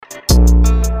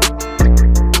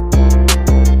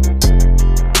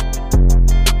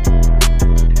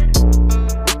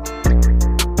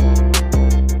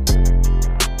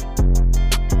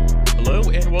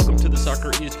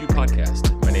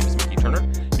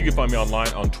can find me online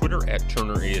on Twitter at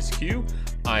TurnerASQ.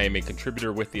 I am a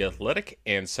contributor with The Athletic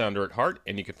and Sounder at Heart,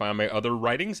 and you can find my other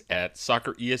writings at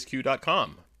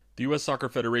socceresq.com. The U.S. Soccer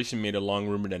Federation made a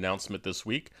long-rumored announcement this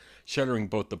week, shuttering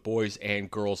both the boys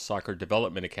and girls soccer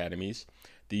development academies.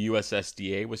 The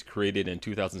USSDA was created in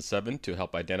 2007 to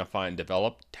help identify and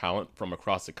develop talent from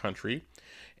across the country.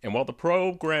 And while the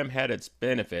program had its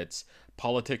benefits,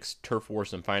 politics, turf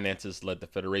wars, and finances led the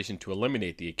Federation to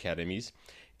eliminate the academies.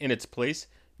 In its place,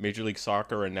 Major League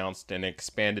Soccer announced an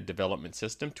expanded development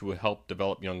system to help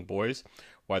develop young boys,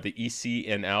 while the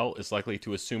ECNL is likely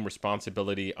to assume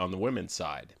responsibility on the women's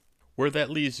side. Where that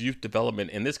leaves youth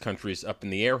development in this country is up in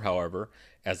the air, however,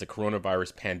 as the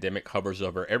coronavirus pandemic hovers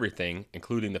over everything,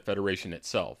 including the Federation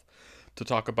itself. To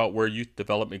talk about where youth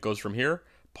development goes from here,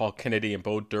 Paul Kennedy and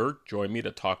Bo Durr join me to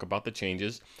talk about the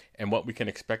changes and what we can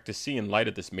expect to see in light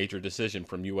of this major decision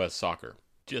from U.S. Soccer.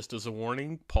 Just as a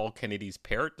warning, Paul Kennedy's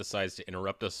parrot decides to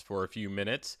interrupt us for a few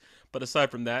minutes, but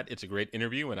aside from that, it's a great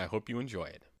interview and I hope you enjoy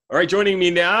it. All right, joining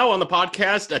me now on the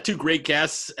podcast, two great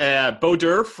guests, Bo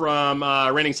Durr from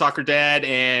Reigning Soccer Dad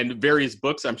and various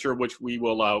books, I'm sure, which we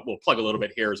will we'll plug a little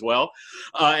bit here as well.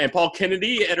 And Paul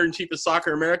Kennedy, editor-in-chief of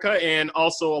Soccer America, and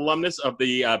also alumnus of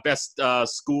the best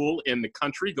school in the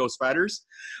country, Go Spiders.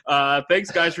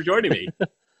 Thanks, guys, for joining me.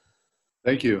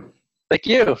 Thank you. Thank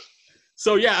you.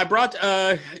 So, yeah, I brought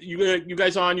you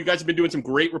guys on. You guys have been doing some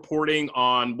great reporting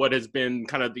on what has been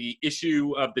kind of the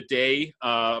issue of the day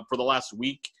for the last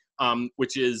week.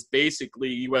 Which is basically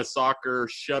U.S. Soccer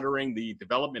shuttering the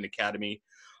Development Academy.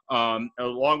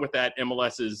 Along with that,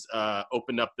 MLS has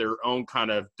opened up their own kind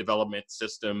of development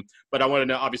system. But I wanted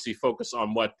to obviously focus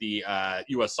on what the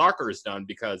U.S. Soccer has done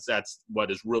because that's what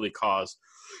has really caused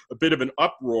a bit of an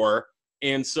uproar.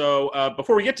 And so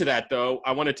before we get to that, though,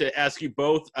 I wanted to ask you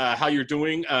both how you're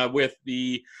doing with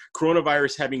the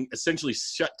coronavirus having essentially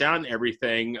shut down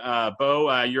everything.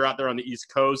 Bo, you're out there on the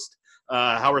East Coast.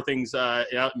 How are things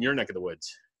out in your neck of the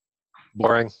woods?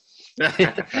 Boring.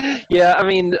 Yeah, I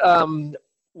mean,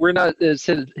 we're not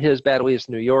as badly as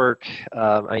New York.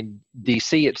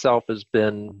 DC itself has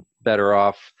been better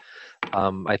off,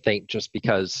 I think, just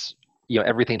because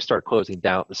everything started closing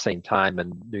down at the same time,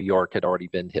 and New York had already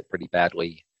been hit pretty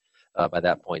badly by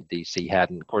that point. DC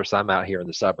hadn't. Of course, I'm out here in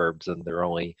the suburbs, and there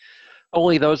are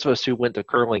only those of us who went to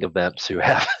curling events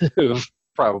who've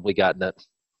probably gotten it.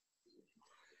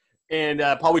 And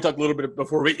Paul, we talked a little bit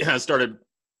before we started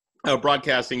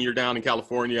broadcasting. You're down in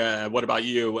California. What about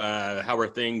you? How are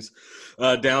things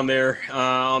down there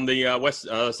on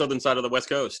the southern side of the West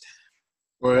Coast?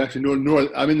 Well, actually, north.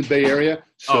 I'm in the Bay Area,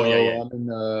 so yeah. I'm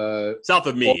in south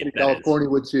of me, California,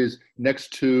 which is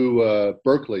next to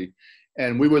Berkeley.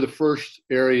 And we were the first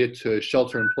area to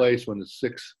shelter in place when the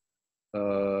 6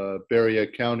 Bay Area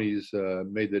counties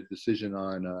made the decision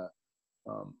on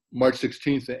March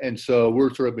 16th, and so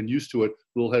we're sort of been used to it a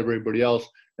little ahead of everybody else.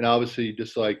 And obviously,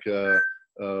 just like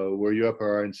where you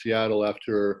are in Seattle,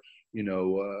 after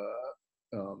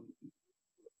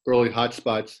early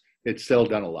hotspots, it settled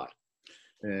down a lot.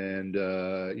 And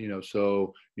I'm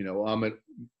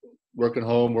working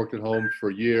home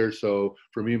for years. So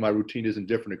for me, my routine isn't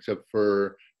different, except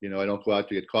for I don't go out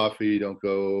to get coffee. My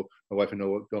wife and I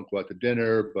don't go out to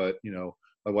dinner, but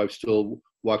my wife still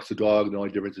walks the dog. The only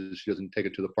difference is she doesn't take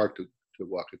it to the park to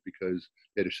walk it because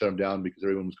they had to shut them down because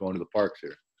everyone was going to the parks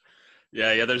here.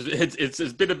 Yeah. It's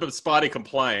a bit of a spotty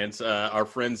compliance. Our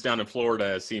friends down in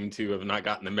Florida seem to have not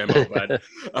gotten the memo, but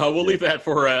we'll leave that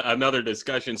for another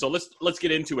discussion. So let's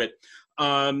get into it.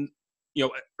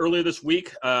 Earlier this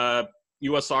week,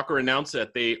 U.S. Soccer announced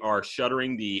that they are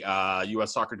shuttering the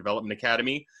U.S. Soccer Development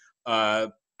Academy. I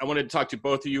wanted to talk to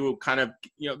both of you. Kind of,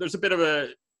 there's a bit of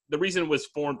the reason it was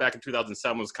formed back in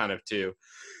 2007 was kind of to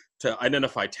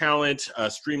identify talent,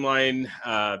 streamline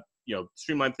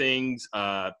things.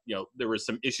 There were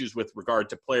some issues with regard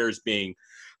to players being,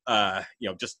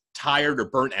 just tired or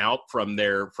burnt out from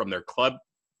their club,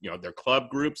 their club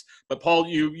groups. But Paul,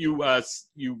 you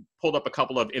pulled up a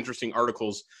couple of interesting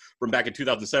articles from back in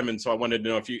 2007. So I wanted to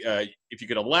know if you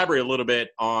could elaborate a little bit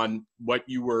on what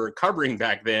you were covering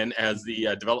back then, as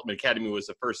the Development Academy was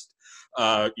the first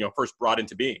brought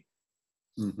into being.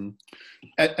 Mm-hmm.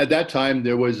 At that time,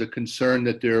 there was a concern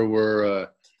that there were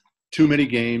too many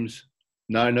games,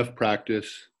 not enough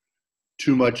practice,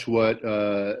 too much what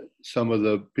some of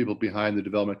the people behind the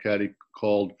Development Academy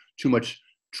called too much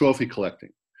trophy collecting.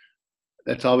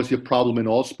 That's obviously a problem in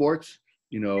all sports,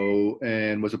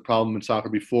 and was a problem in soccer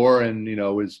before, and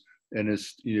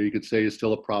you could say is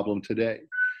still a problem today.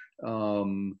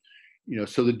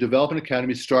 So the Development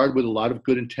Academy started with a lot of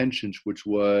good intentions, which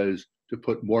was to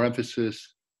put more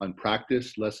emphasis on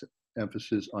practice, less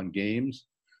emphasis on games.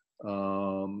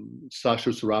 Sasha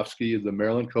Sarovsky, the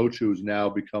Maryland coach, who's now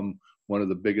become one of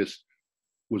the biggest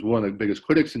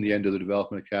critics in the end of the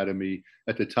Development Academy,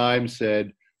 at the time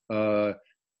said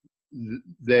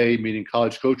they, meaning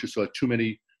college coaches, saw too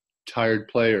many tired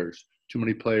players, too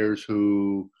many players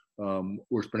who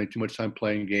were spending too much time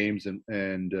playing games,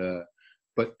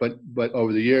 but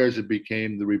over the years it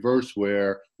became the reverse,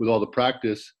 where with all the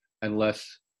practice and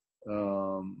less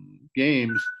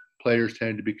games, players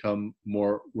tend to become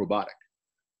more robotic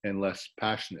and less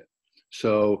passionate.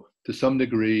 So to some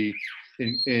degree,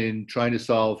 in trying to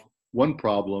solve one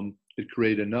problem, it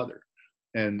created another.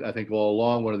 And I think all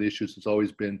along, one of the issues has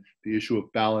always been the issue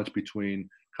of balance between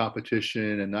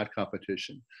competition and not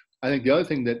competition. I think the other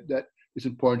thing that is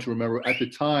important to remember, at the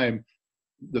time,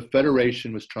 the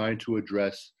Federation was trying to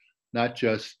address not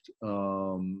just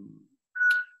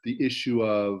the issue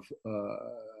of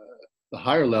the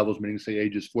higher levels, meaning say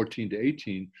ages 14 to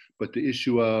 18, but the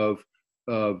issue of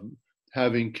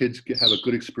having kids have a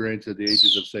good experience at the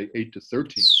ages of say 8 to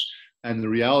 13. And the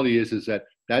reality is that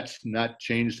that's not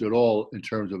changed at all in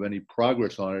terms of any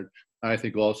progress on it. I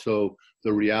think also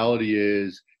the reality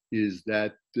is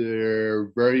that there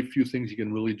are very few things you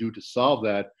can really do to solve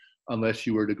that unless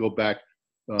you were to go back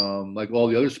like all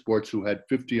the other sports who had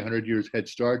 50, 100 years head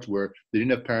starts, where they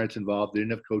didn't have parents involved, they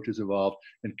didn't have coaches involved,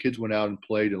 and kids went out and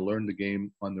played and learned the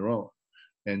game on their own.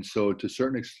 And so to a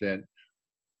certain extent,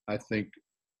 I think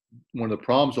one of the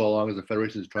problems all along is the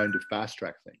Federation is trying to fast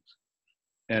track things.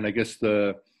 And I guess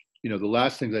the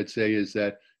last things I'd say is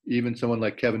that even someone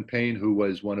like Kevin Payne, who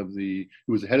was the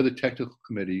head of the technical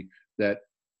committee that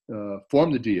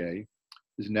formed the DA,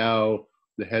 is now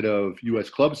the head of U.S.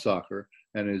 club soccer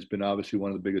and has been obviously one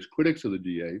of the biggest critics of the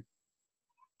DA. He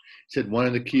said one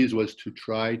of the keys was to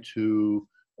try to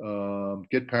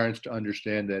get parents to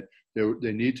understand that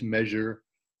they need to measure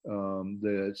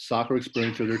the soccer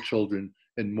experience of their children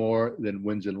in more than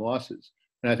wins and losses.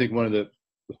 And I think one of the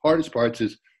hardest parts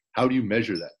is, how do you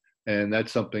measure that? And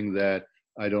that's something that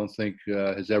I don't think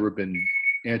has ever been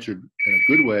answered in a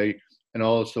good way. And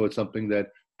also it's something that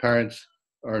parents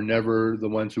are never the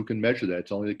ones who can measure that.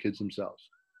 It's only the kids themselves.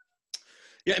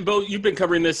 Yeah, and Bo, you've been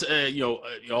covering this, a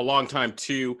long time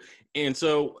too. And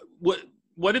so, what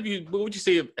would you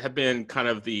say have been kind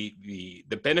of the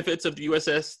benefits of the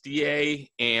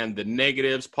USSDA and the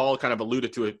negatives? Paul kind of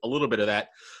alluded to a little bit of that,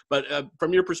 but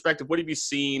from your perspective, what have you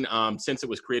seen since it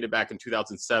was created back in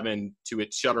 2007 to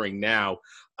its shuttering now?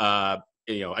 I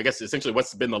guess essentially,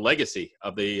 what's been the legacy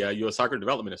of the U.S. Soccer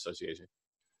Development Association?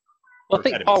 Well, I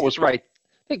think Paul was right.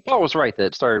 That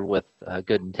it started with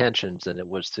good intentions, and it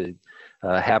was to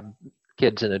have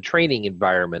kids in a training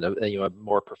environment, a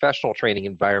more professional training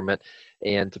environment,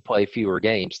 and to play fewer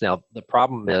games. Now, the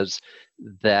problem is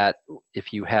that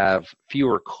if you have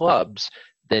fewer clubs,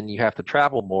 then you have to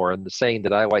travel more. And the saying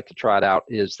that I like to trot out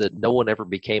is that no one ever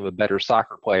became a better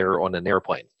soccer player on an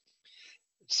airplane.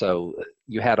 So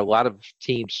you had a lot of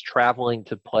teams traveling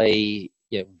to play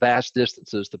vast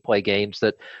distances to play games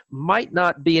that might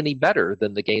not be any better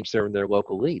than the games that are in their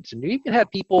local leagues. And you even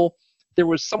had people, there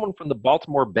was someone from the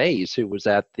Baltimore Bays who was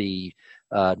at the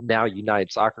now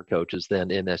United Soccer Coaches, then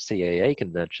NSCAA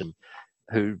convention,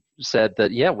 who said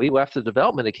that, we left the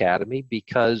Development Academy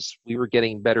because we were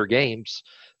getting better games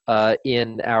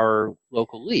in our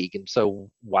local league. And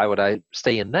so why would I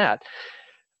stay in that?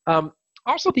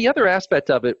 Also, the other aspect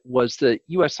of it was that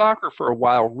U.S. Soccer for a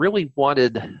while really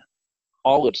wanted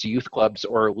all its youth clubs,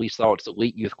 or at least all its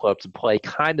elite youth clubs, to play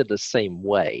kind of the same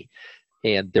way.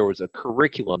 And there was a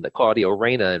curriculum that Claudio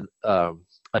Reyna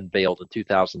unveiled in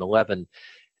 2011,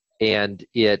 and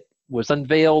it was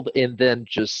unveiled and then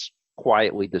just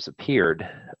quietly disappeared.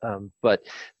 But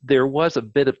there was a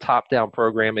bit of top-down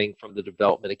programming from the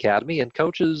Development Academy, and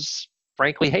coaches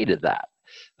frankly hated that.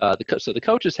 So the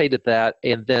coaches hated that,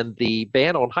 and then the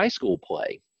ban on high school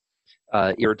play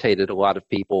irritated a lot of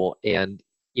people, and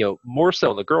more so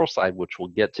on the girls' side, which we'll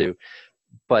get to.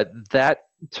 But that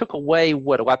took away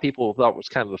what a lot of people thought was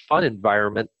kind of a fun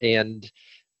environment and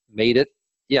made it,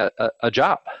 a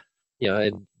job.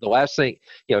 And the last thing,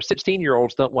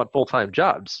 16-year-olds don't want full-time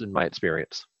jobs, in my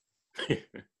experience.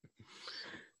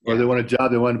 Or they want a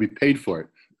job, they want to be paid for it.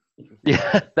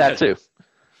 Yeah, that too.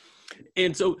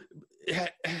 And so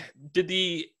did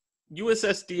the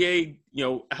USSDA,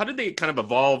 how did they kind of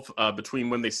evolve between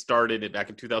when they started it back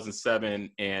in 2007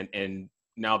 and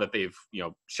now that they've,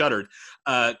 shuttered?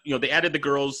 They added the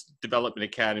Girls Development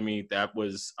Academy. That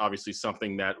was obviously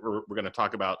something that we're going to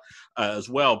talk about as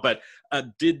well. But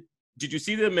did you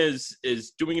see them as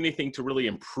doing anything to really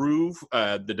improve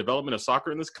the development of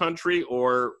soccer in this country?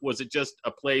 Or was it just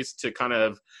a place to kind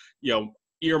of,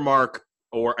 earmark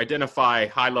or identify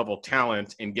high-level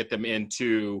talent and get them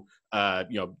into,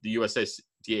 the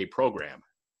USSDA program?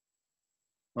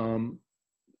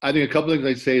 I think a couple of things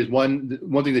I'd say is one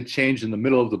thing that changed in the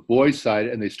middle of the boys' side,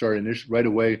 and they started right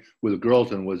away with the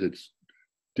girls, and was its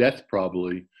death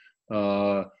probably,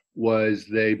 was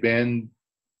they banned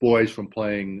boys from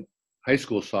playing high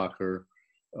school soccer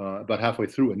about halfway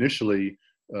through. Initially,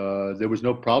 there was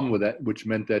no problem with that, which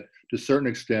meant that to a certain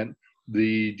extent,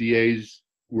 the DAs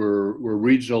were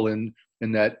regional in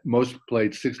that most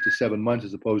played 6 to 7 months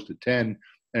as opposed to 10,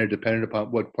 and it depended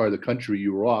upon what part of the country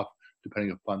you were off,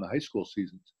 depending upon the high school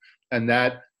seasons. And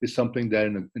that is something that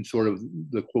in sort of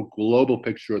the quote global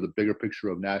picture or the bigger picture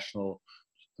of national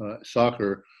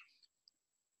soccer,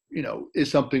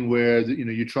 is something where,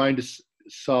 you're trying to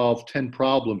solve 10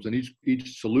 problems, and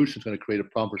each solution is going to create a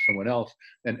problem for someone else.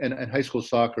 And high school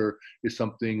soccer is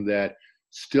something that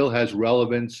still has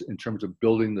relevance in terms of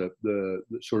building the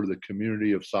sort of the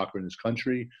community of soccer in this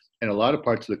country. And a lot of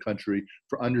parts of the country,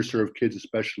 for underserved kids,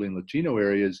 especially in Latino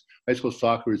areas, high school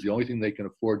soccer is the only thing they can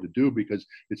afford to do because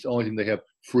it's the only thing they have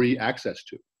free access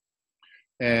to.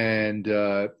 And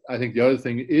I think the other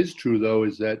thing is true, though,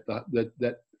 is that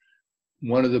that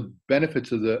one of the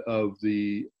benefits of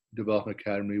the Development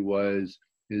Academy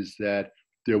is that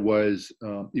there was,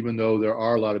 even though there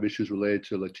are a lot of issues related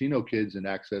to Latino kids and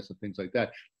access and things like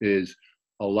that, is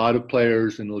a lot of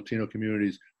players in the Latino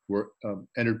communities were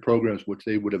entered programs which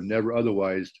they would have never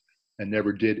otherwise and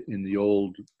never did in the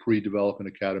old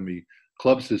pre-Development Academy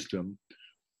club system.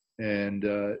 And,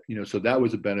 so that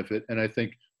was a benefit. And I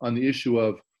think on the issue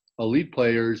of elite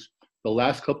players, the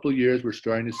last couple of years, we're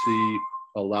starting to see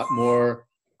a lot more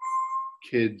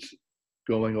kids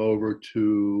going over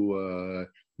to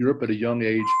Europe at a young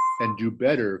age and do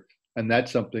better. And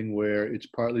that's something where it's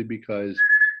partly because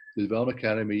the Development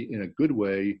Academy, in a good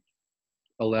way,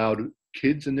 allowed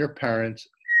kids and their parents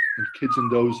and kids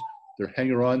and those, their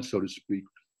hanger-on, so to speak,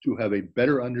 to have a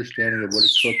better understanding of what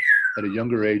it took at a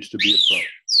younger age to be a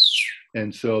pro.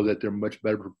 And so that they're much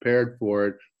better prepared for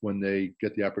it when they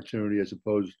get the opportunity, as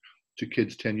opposed to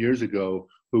kids 10 years ago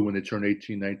who, when they turn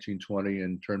 18, 19, 20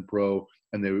 and turn pro,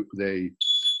 and they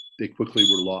quickly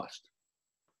were lost.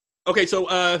 Okay, so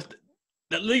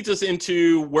that leads us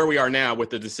into where we are now with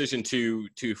the decision to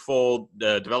fold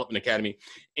the Development Academy.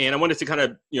 And I wanted to kind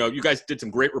of, you guys did some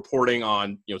great reporting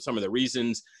on, some of the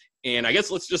reasons. And I guess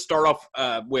let's just start off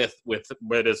with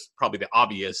what is probably the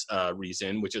obvious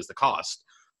reason, which is the cost.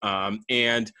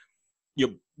 And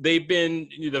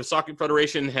the Soccer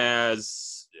Federation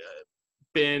has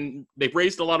they've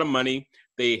raised a lot of money.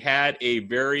 They had a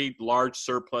very large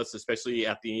surplus, especially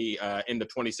at the end of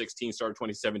 2016, start of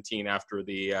 2017 after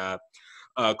the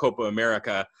Copa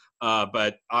America.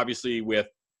 But obviously with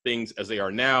things as they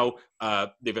are now,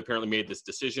 they've apparently made this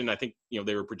decision. I think,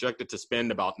 they were projected to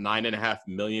spend about $9.5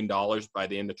 million by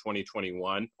the end of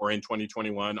 2021 or in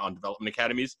 2021 on development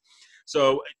academies.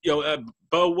 So,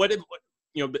 Bo,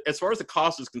 as far as the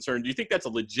cost is concerned, do you think that's a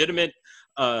legitimate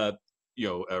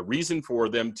a reason for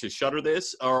them to shutter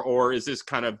this, or is this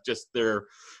kind of just their,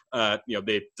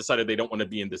 they decided they don't want to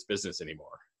be in this business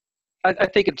anymore? I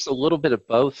think it's a little bit of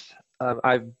both.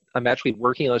 I'm actually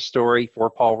working on a story for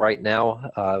Paul right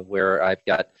now where I've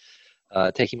got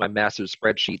taking my massive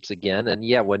spreadsheets again. And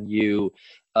yeah, when you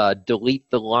delete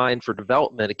the line for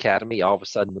Development Academy, all of a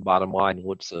sudden the bottom line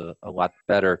looks a lot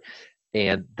better.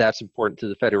 And that's important to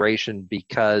the Federation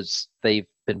because they've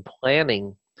been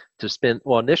planning to spend,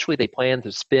 initially they planned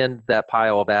to spend that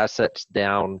pile of assets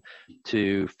down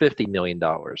to $50 million.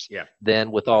 Yeah.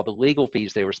 Then with all the legal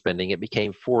fees they were spending, it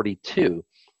became 42.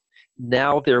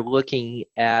 Now they're looking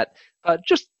at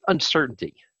just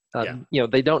uncertainty.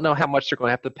 They don't know how much they're going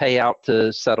to have to pay out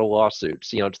to settle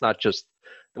lawsuits. It's not just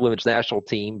the women's national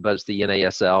team, but it's the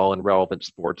NASL and Relevant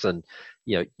Sports. And,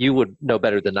 you would know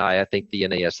better than I think the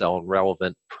NASL and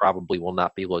Relevant probably will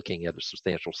not be looking at a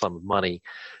substantial sum of money.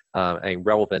 And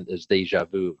Relevant is deja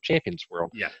vu of Champions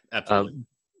World. Yeah, absolutely.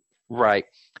 Right.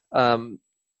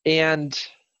 And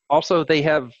also they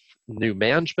have new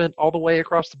management all the way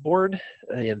across the board,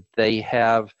 and they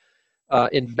have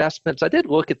investments. I did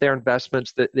look at their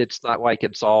investments. That it's not like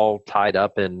it's all tied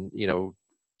up in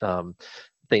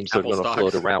things that are going to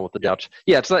float around with the Dutch.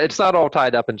 Yeah, it's not all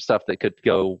tied up in stuff that could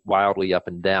go wildly up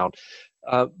and down.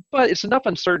 But it's enough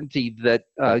uncertainty that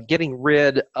getting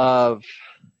rid of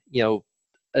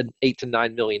an $8 to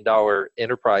 $9 million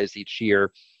enterprise each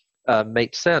year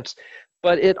makes sense.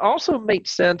 But it also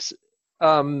makes sense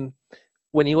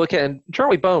when you look at, and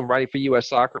Charlie Boehm, writing for U.S.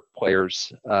 Soccer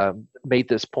Players, made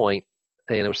this point,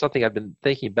 and it was something I've been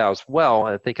thinking about as well.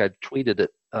 I think I tweeted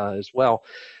it as well.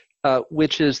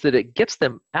 which is that it gets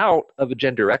them out of a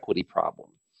gender equity problem,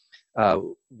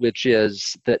 which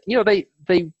is that, they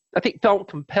I think felt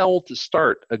compelled to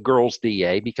start a girls'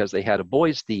 DA because they had a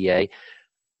boys' DA.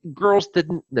 Girls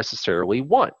didn't necessarily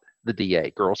want the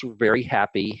DA. Girls were very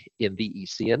happy in the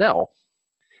ECNL.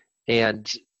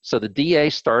 And so the DA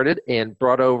started and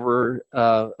brought over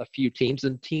a few teams,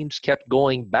 and teams kept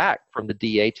going back from the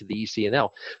DA to the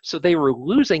ECNL. So they were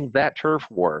losing that turf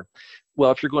war.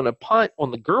 Well, if you're going to punt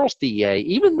on the girls' DA,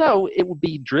 even though it would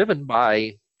be driven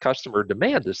by customer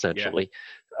demand, essentially,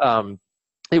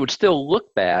 it would still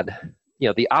look bad.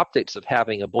 The optics of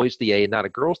having a boys' DA and not a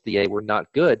girls' DA were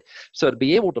not good. So to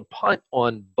be able to punt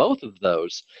on both of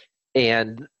those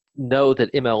and know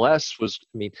that MLS was,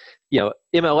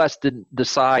 MLS didn't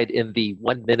decide in the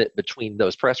 1 minute between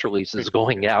those press releases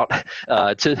going out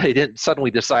they didn't suddenly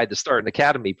decide to start an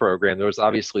academy program. There was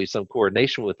obviously some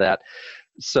coordination with that.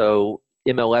 So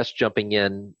MLS jumping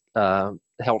in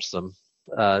helps them.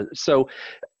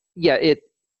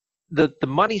 The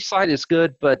money side is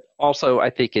good, but also I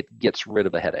think it gets rid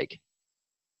of a headache.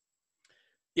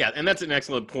 Yeah, and that's an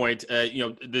excellent point.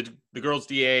 The girls'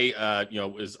 DA,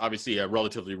 is obviously a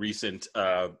relatively recent,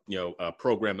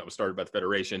 program that was started by the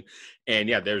Federation, and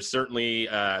there's certainly,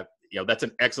 that's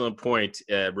an excellent point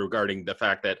regarding the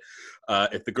fact that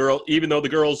even though the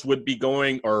girls would be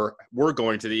going or were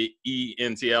going to the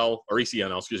ECNL,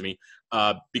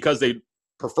 because they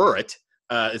prefer it,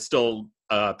 it's still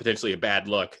potentially a bad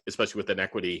look, especially with an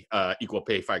equity, equal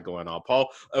pay fight going on. Paul,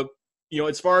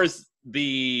 as far as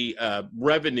the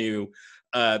revenue,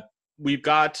 we've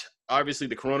got, obviously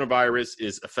the coronavirus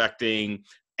is affecting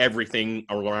everything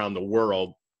around the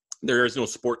world. There is no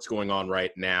sports going on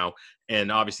right now,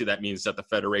 and obviously that means that the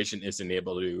Federation isn't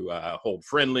able to hold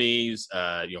friendlies.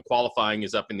 Qualifying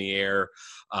is up in the air.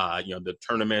 The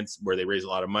tournaments where they raise a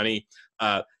lot of money.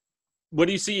 What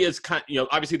do you see as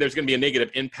obviously there's going to be a negative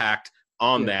impact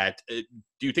on that? Do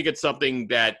you think it's something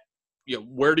that,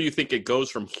 where do you think it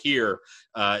goes from here?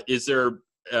 Is there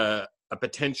a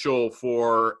potential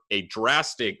for a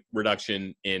drastic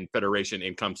reduction in Federation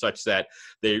income such that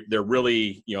they're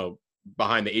really,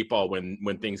 behind the eight ball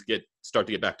when things start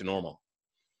to get back to normal?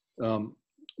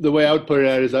 The way I would put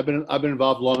it is I've been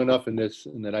involved long enough in this,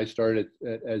 and that I started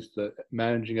as the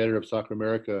managing editor of Soccer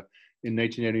America in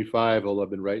 1985, although I've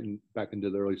been writing back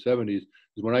into the early 70s.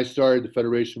 Is when I started, the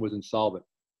Federation was insolvent.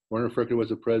 Werner Fricker was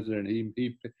the president.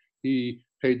 He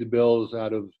paid the bills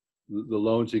out of the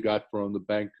loans he got from the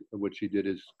bank in which he did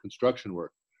his construction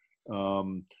work.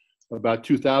 About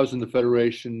 2000, the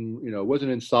Federation,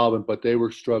 wasn't insolvent, but they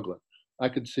were struggling. I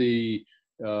could see,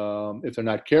 if they're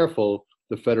not careful,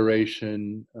 the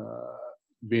Federation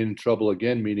being in trouble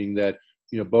again, meaning that,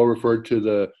 Bo referred to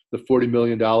the $40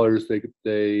 million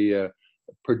they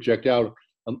project out.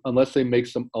 Unless they make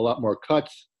a lot more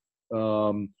cuts,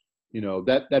 that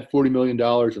 $40 million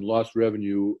in lost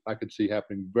revenue, I could see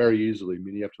happening very easily. I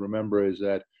mean, you have to remember is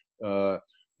that, to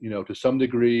some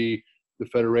degree, the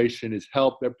Federation is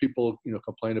helped. People,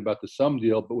 complain about the sum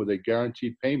deal, but with a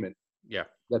guaranteed payment,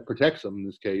 that protects them in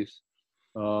this case.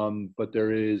 But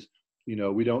there is,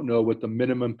 we don't know what the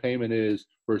minimum payment is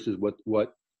versus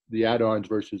what the add-ons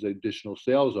versus additional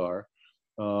sales are.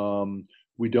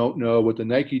 We don't know what the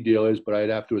Nike deal is, but I'd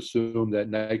have to assume that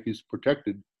Nike's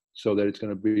protected so that it's going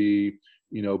to be,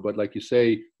 but like you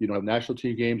say, you don't have national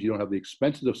team games. You don't have the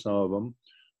expenses of some of them.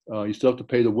 You still have to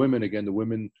pay the women. Again, the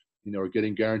women, are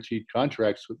getting guaranteed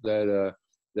contracts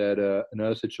that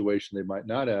another situation they might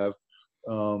not have.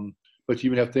 But you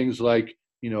even have things like,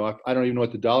 I don't even know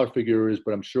what the dollar figure is,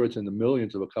 but I'm sure it's in the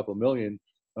millions of a couple of million.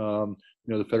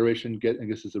 The Federation I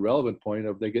guess is the relevant point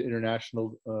of they get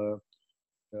international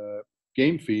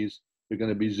game fees. They're going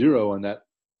to be zero on that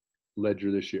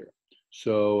ledger this year.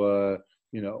 So,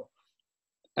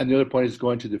 and the other point is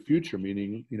going to the future,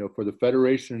 meaning, for the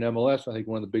Federation and MLS, I think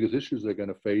one of the biggest issues they're going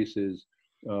to face is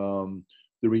the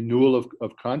renewal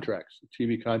of contracts, the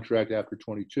TV contract after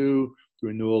 22, the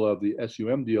renewal of the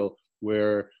SUM deal,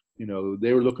 where,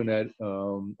 they were looking at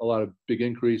a lot of big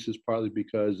increases, partly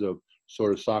because of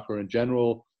sort of soccer in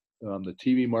general, the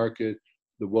TV market,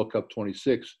 the World Cup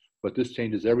 26. But this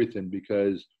changes everything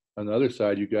because on the other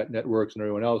side, you got networks and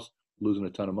everyone else losing a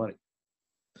ton of money.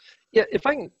 Yeah, if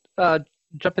I can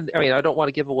jump in, I don't want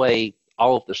to give away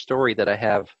all of the story that I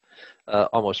have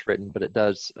almost written, but it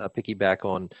does piggyback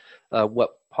on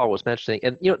what Paul was mentioning.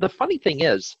 And, the funny thing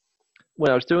is,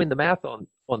 when I was doing the math on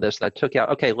this, and I took out,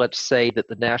 okay, let's say that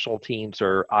the national teams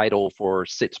are idle for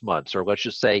 6 months, or let's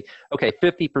just say, okay,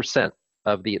 50%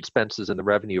 of the expenses and the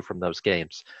revenue from those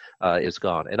games is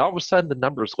gone. And all of a sudden, the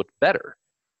numbers look better.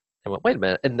 I went, wait a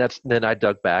minute. And then I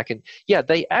dug back, and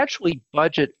they actually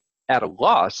budget at a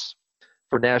loss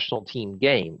for national team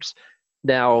games.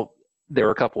 Now, there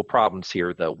are a couple of problems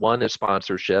here, though. One is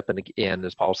sponsorship, and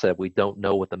as Paul said, we don't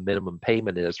know what the minimum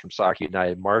payment is from Soccer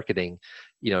United Marketing.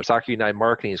 Soccer United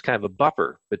Marketing is kind of a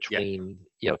buffer between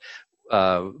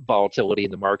volatility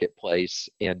in the marketplace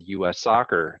and U.S.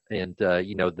 soccer, and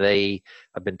they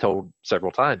have been told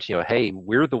several times, hey,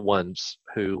 we're the ones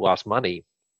who lost money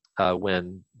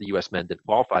when the U.S. men didn't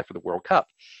qualify for the World Cup.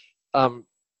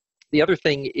 The other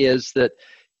thing is that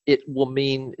it will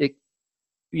mean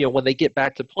when they get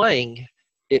back to playing,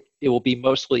 it will be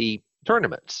mostly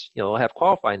tournaments. They'll have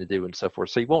qualifying to do and so forth.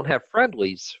 So you won't have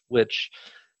friendlies, which,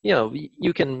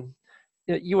 you can.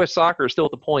 U.S. soccer is still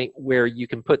at the point where you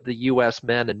can put the U.S.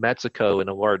 men in Mexico in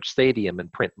a large stadium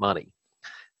and print money.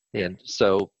 And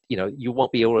so, you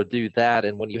won't be able to do that.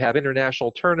 And when you have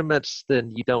international tournaments,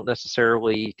 then you don't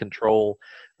necessarily control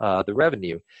the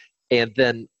revenue. And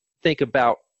then think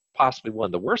about possibly one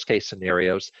of the worst case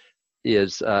scenarios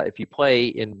is if you play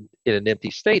in an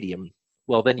empty stadium,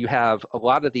 well, then you have a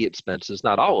lot of the expenses,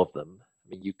 not all of them.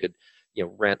 I mean, you could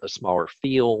rent a smaller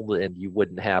field and you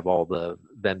wouldn't have all the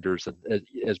vendors and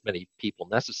as many people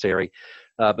necessary,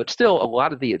 but still a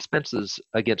lot of the expenses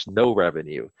against no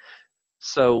revenue.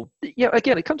 So,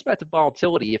 again, it comes back to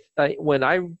volatility.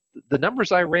 The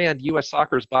numbers I ran, U.S.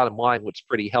 soccer's bottom line was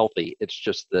pretty healthy. It's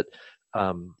just that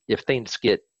if things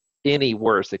get any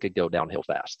worse, it could go downhill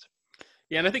fast.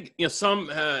 Yeah, and I think some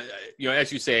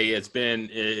as you say, it's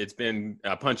been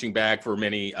punching bag for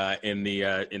many in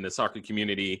the soccer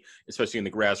community, especially in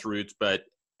the grassroots. But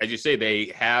as you say, they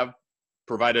have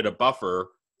provided a buffer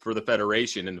for the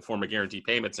federation in the form of guaranteed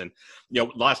payments. And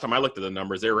last time I looked at the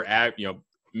numbers, they were at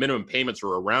minimum payments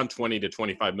were around $20 to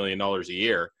 $25 million a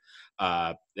year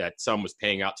that some was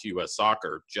paying out to U.S.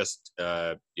 Soccer just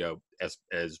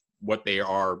as what they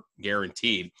are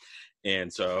guaranteed.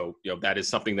 And so, that is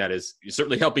something that is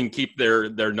certainly helping keep their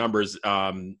numbers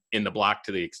in the black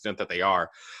to the extent that they are,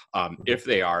 if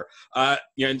they are.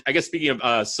 And I guess speaking of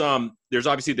there's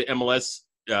obviously the MLS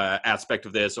aspect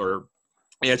of this, or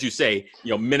as you say,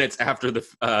 minutes after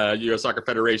the U.S. Soccer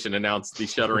Federation announced the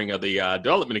shuttering of the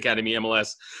Development Academy,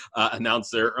 MLS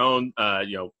announced their own,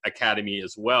 academy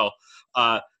as well.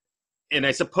 And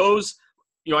I suppose,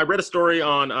 I read a story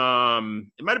on,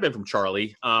 it might have been from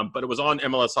Charlie, but it was on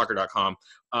MLSsoccer.com,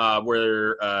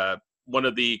 where one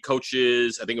of the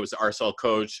coaches, I think it was the RSL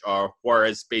coach,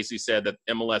 Juarez, basically said that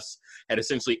MLS had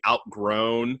essentially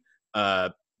outgrown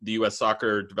the U.S.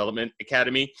 Soccer Development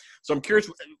Academy. So I'm curious,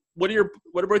 what are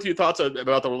both your thoughts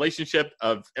about the relationship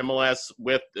of MLS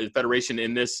with the Federation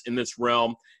in this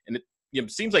realm? And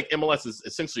it seems like MLS is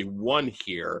essentially won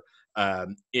here.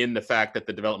 In the fact that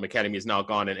the Development Academy is now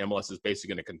gone and MLS is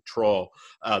basically going to control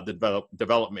the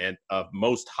development of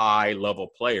most high-level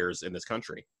players in this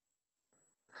country.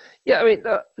 Yeah, I mean,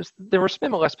 there were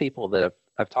some MLS people that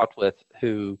I've talked with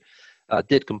who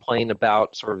did complain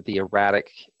about sort of the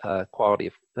erratic quality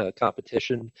of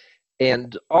competition.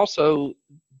 And also,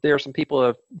 there are some people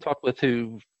I've talked with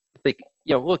who think,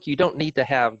 look, you don't need to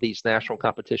have these national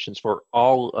competitions for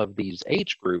all of these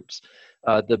age groups.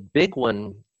 The big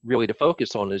one really to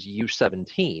focus on is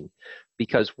U17,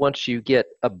 because once you get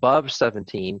above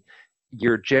 17,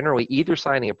 you're generally either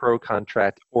signing a pro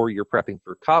contract or you're prepping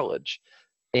for college.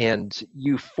 And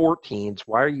U14s,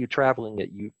 why are you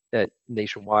traveling at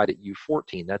nationwide at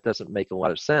U14? That doesn't make a lot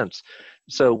of sense.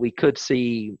 So we could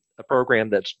see a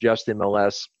program that's just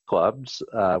MLS clubs,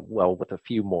 with a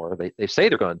few more. They say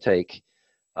they're going to take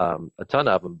a ton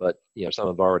of them, but some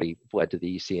have already fled to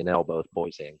the ECNL, both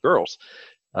boys and girls.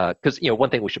 Because one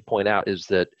thing we should point out is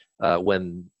that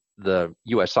when the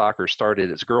U.S. Soccer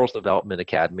started its Girls Development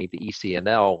Academy, the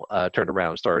ECNL turned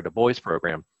around and started a boys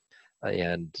program,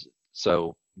 and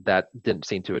so that didn't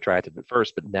seem too attractive at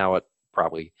first, but now it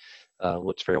probably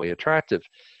looks fairly attractive.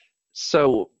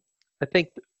 So I think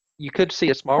you could see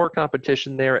a smaller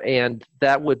competition there, and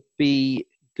that would be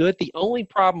good. The only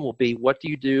problem will be, what do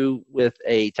you do with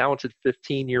a talented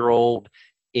 15-year-old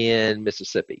in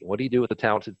Mississippi? What do you do with a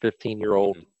talented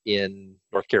 15-year-old in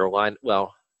North Carolina?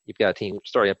 Well, you've got a team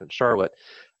starting up in Charlotte.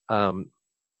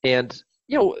 And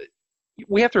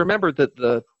we have to remember that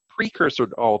the precursor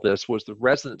to all this was the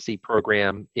residency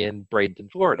program in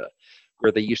Bradenton, Florida,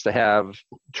 where they used to have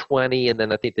 20, and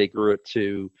then I think they grew it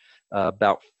to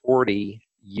about 40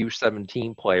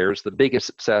 U17 players. The biggest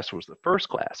success was the first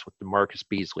class with DeMarcus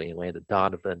Beasley and Landon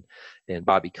Donovan and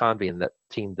Bobby Convey, and that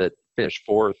team that finished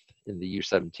fourth in the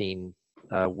U17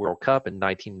 World Cup in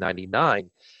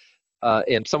 1999.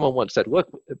 And someone once said, look,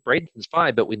 Bradenton's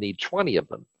fine, but we need 20 of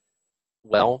them.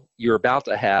 Well, you're about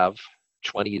to have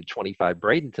 20 to 25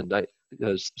 Bradenton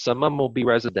because some of them will be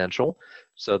residential,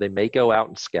 so they may go out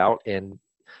and scout, and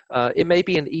it may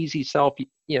be an easy sell.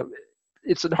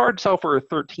 It's a hard sell for a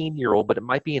 13-year-old, but it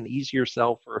might be an easier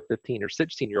sell for a 15 or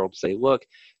 16-year-old to say, look,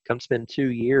 come spend 2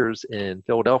 years in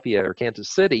Philadelphia or Kansas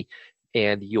City,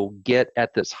 and you'll get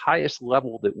at this highest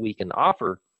level that we can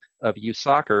offer of youth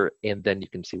soccer, and then you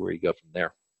can see where you go from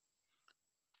there.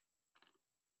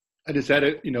 I just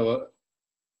added,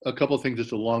 a couple of things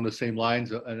just along the same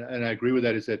lines, and I agree with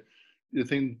that, is that the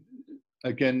thing,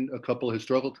 again, a couple of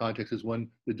historical contexts is when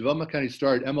the development academy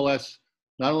started, MLS,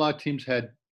 not a lot of teams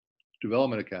had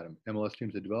development academy. MLS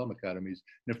teams had development academies,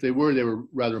 and if they were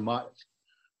rather modest.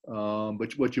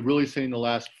 But what you've really seen in the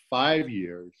last 5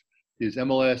 years is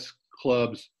MLS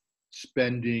clubs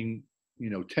spending,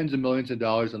 tens of millions of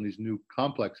dollars on these new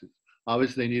complexes.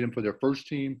 Obviously, they need them for their first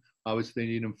team. Obviously,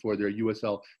 they need them for their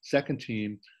USL second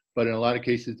team. But in a lot of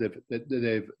cases,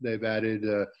 they've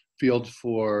added fields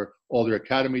for all their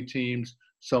academy teams.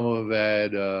 Some have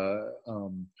had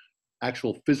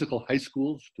actual physical high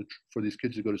schools for these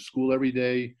kids to go to school every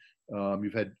day.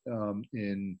 You've had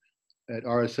at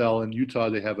RSL in Utah,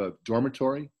 they have a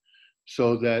dormitory,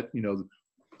 so that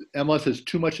MLS has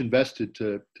too much invested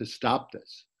to stop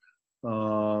this.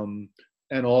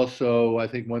 And also, I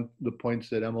think one of the points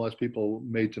that MLS people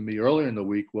made to me earlier in the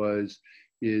week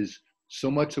is so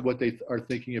much of what they are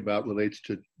thinking about relates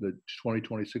to the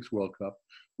 2026 World Cup,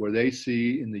 where they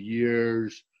see in the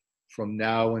years from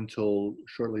now until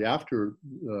shortly after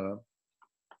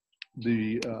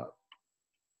the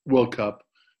World Cup,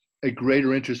 a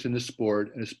greater interest in the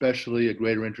sport, and especially a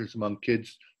greater interest among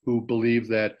kids who believe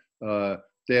that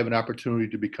they have an opportunity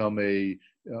to become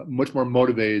much more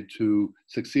motivated to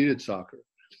succeed at soccer.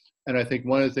 And I think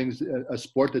one of the things, a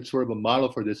sport that's sort of a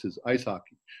model for this is ice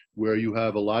hockey, where you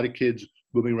have a lot of kids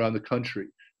moving around the country.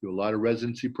 You have a lot of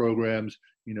residency programs,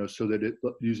 so that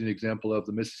using the example of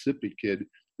the Mississippi kid,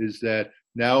 is that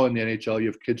now in the NHL, you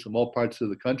have kids from all parts of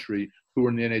the country who are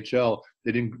in the NHL.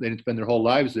 They didn't spend their whole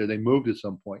lives there. They moved at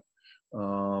some point.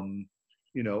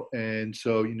 And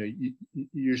so,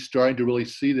 you're starting to really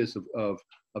see this of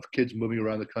kids moving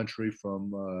around the country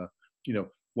from,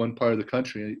 one part of the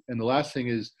country. And the last thing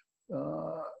is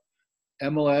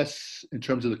MLS, in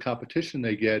terms of the competition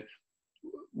they get,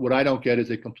 what I don't get is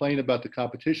they complain about the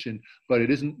competition, but it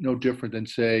isn't no different than,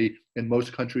 say, in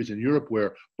most countries in Europe,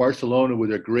 where Barcelona, with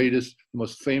their greatest,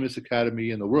 most famous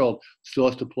academy in the world, still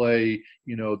has to play,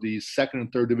 these second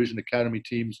and third division academy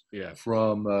teams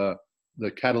from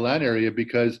the Catalan area,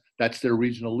 because that's their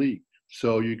regional league.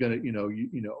 So you're gonna,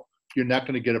 you're not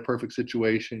going to get a perfect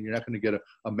situation. You're not going to get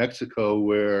a Mexico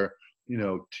where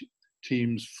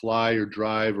teams fly or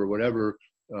drive or whatever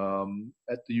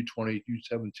at the U20,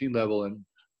 U17 level and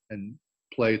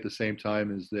play at the same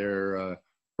time as their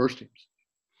first teams.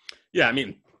 Yeah, I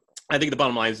mean, I think the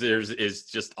bottom line is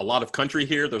just a lot of country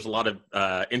here. There's a lot of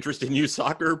interest in youth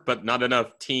soccer, but not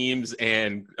enough teams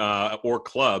and or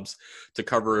clubs to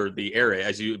cover the area.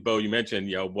 As Bo, you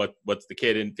mentioned, what's the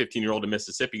kid in 15-year-old in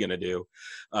Mississippi going to do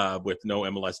with no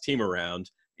MLS team around,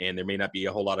 and there may not be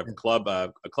a whole lot of club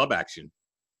action.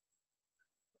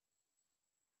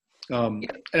 And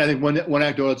I think one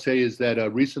anecdote I'd say is that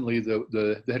recently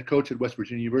the head coach at West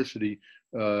Virginia University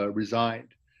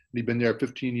resigned. He'd been there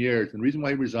 15 years. And the reason why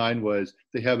he resigned was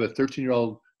they have a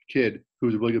 13-year-old kid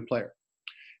who's a really good player.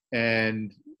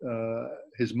 And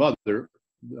his mother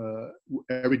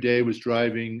every day was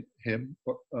driving him,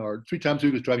 or 3 times a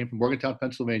week was driving from Morgantown,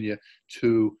 Pennsylvania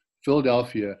to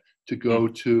Philadelphia to go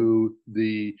to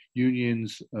the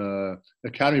Union's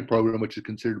academy program, which is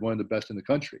considered one of the best in the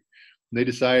country. And they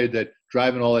decided that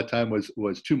driving all that time was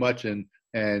too much, and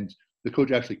the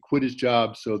coach actually quit his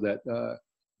job so that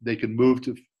they could move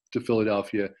to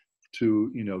Philadelphia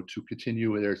to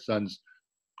continue their son's,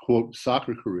 quote,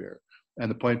 soccer career.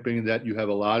 And the point being that you have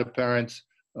a lot of parents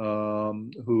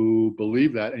who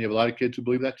believe that, and you have a lot of kids who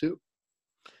believe that too.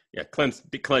 Yeah,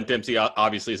 Clint Dempsey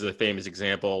obviously is a famous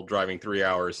example, driving 3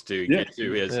 hours to get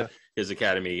to his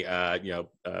academy.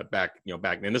 Back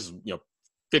then. This is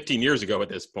 15 years ago at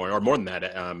this point, or more than that,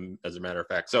 as a matter of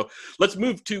fact. So let's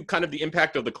move to kind of the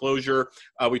impact of the closure.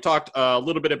 We talked a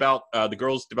little bit about the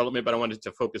girls' development, but I wanted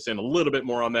to focus in a little bit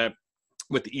more on that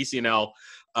with the ECNL.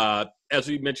 As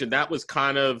we mentioned, that was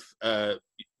kind of there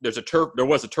was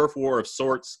a turf war of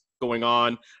sorts going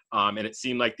on, and it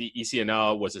seemed like the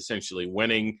ECNL was essentially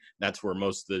winning. That's where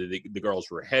most of the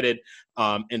girls were headed.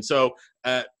 And so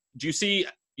do you see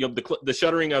the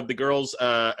shuttering of the girls'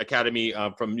 academy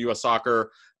from U.S. Soccer?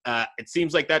 It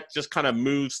seems like that just kind of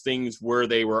moves things where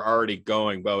they were already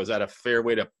going. Bo, is that a fair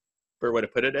way to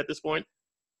put it at this point?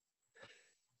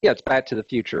 Yeah, it's Back to the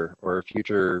Future or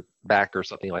Future Back or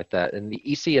something like that. And the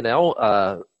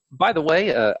ECNL, by the way,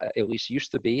 at least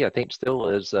used to be, I think still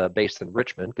is based in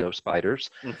Richmond. Go Spiders!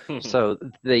 So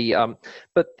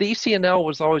but the ECNL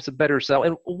was always a better sell.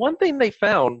 And one thing they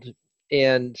found,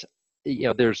 and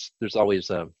there's always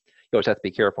you always have to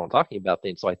be careful in talking about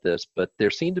things like this, but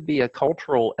there seemed to be a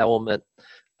cultural element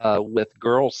with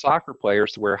girls soccer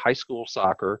players where high school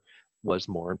soccer was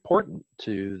more important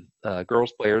to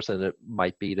girls players than it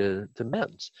might be to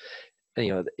men's.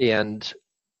 And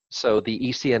so the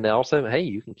ECNL said, hey,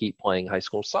 you can keep playing high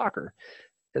school soccer.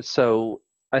 And so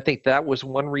I think that was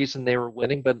one reason they were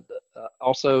winning, but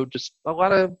also just a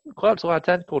lot of clubs, a lot of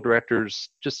technical directors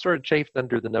just sort of chafed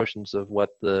under the notions of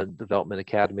what the Development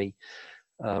Academy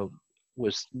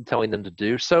was telling them to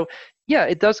do. So yeah,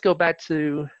 it does go back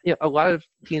to, a lot of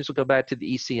teams will go back to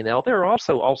the ECNL. There are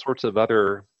also all sorts of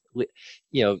other,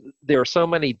 there are so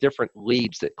many different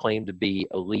leagues that claim to be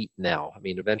elite now. I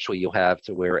mean, eventually you'll have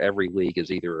to where every league is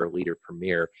either elite or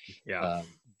premier. Yeah.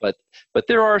 But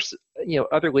there are,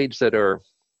 other leagues that are,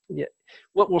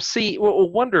 what we'll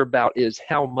wonder about is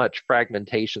how much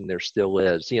fragmentation there still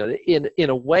is. In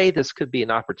a way, this could be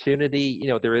an opportunity.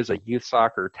 There is a youth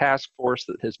soccer task force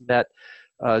that has met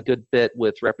a good bit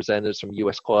with representatives from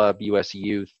U.S. Club, U.S.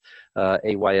 Youth,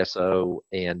 AYSO,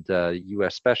 and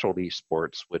U.S. Specialty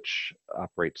Sports, which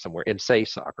operate somewhere in Say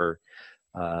Soccer.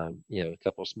 A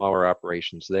couple of smaller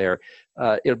operations there.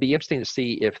 It'll be interesting to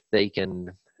see if they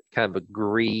can kind of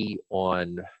agree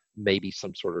on maybe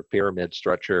some sort of pyramid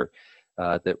structure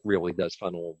that really does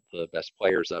funnel the best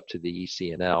players up to the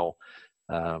ECNL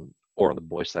or on the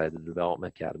boys' side of the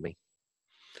Development Academy.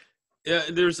 Yeah,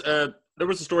 there was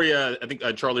a story, I think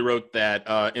Charlie wrote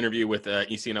that interview with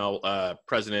ECNL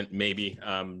president, maybe.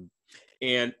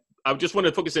 And I just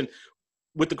wanted to focus in,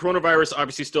 with the coronavirus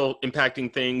obviously still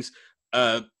impacting things,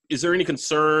 is there any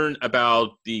concern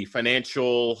about the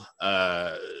financial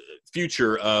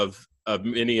future of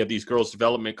many of these girls'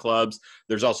 development clubs?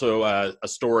 There's also a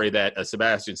story that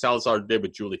Sebastian Salazar did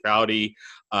with Julie Foudy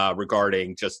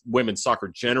regarding just women's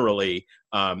soccer generally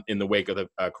in the wake of the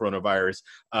coronavirus.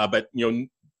 But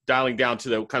dialing down to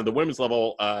the kind of the women's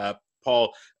level,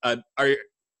 Paul, do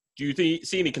you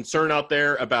see any concern out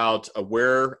there about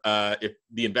where if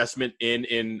the investment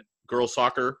in girls'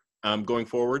 soccer going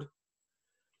forward?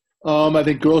 I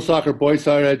think girls' soccer, boys'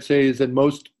 soccer, I'd say, is that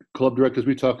most club directors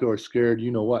we talk to are scared.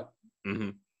 You know what?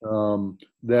 Mm-hmm.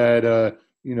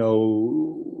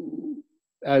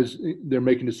 As they're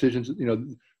making decisions,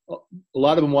 a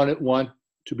lot of them want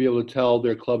to be able to tell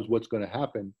their clubs what's going to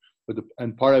happen.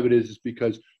 And part of it is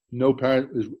because no parent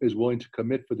is willing to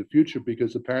commit for the future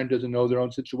because the parent doesn't know their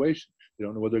own situation. They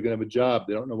don't know whether they're going to have a job.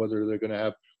 They don't know whether they're going to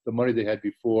have the money they had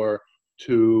before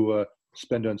to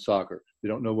spend on soccer. They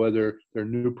don't know whether there are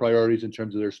new priorities in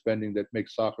terms of their spending that make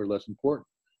soccer less important.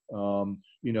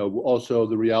 Also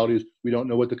the reality is we don't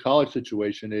know what the college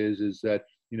situation is that,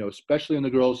 especially on the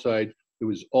girls' side, it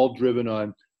was all driven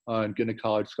on getting a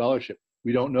college scholarship.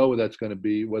 We don't know what that's going to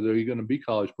be, whether you're going to be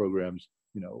college programs,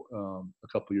 a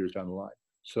couple of years down the line.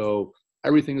 So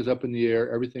everything is up in the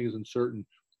air. Everything is uncertain.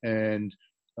 And,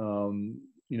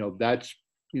 that's,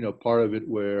 part of it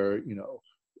where,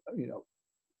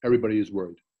 everybody is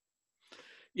worried.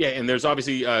 Yeah, and there's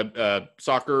obviously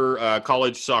soccer,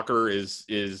 college soccer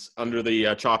is under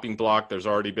the chopping block. There's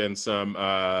already been some,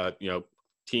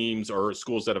 teams or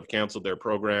schools that have canceled their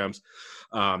programs,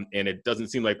 and it doesn't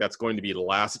seem like that's going to be the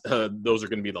last. Those are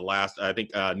going to be the last. I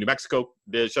think New Mexico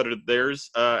did shuttered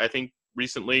theirs. I think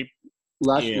recently.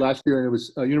 Last year, and it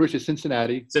was University of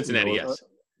Cincinnati. Cincinnati, yes.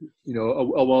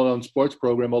 A well-known sports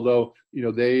program. Although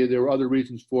there were other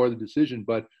reasons for the decision,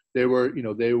 but they were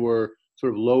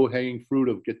sort of low-hanging fruit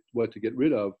of what to get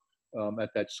rid of at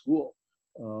that school.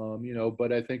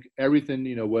 But I think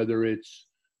everything, whether it's,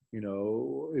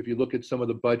 if you look at some of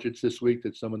the budgets this week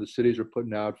that some of the cities are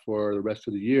putting out for the rest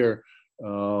of the year,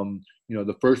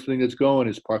 the first thing that's going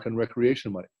is park and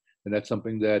recreation money, and that's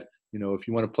something that if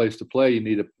you want a place to play, you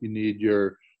need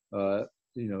your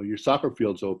your soccer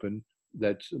fields open.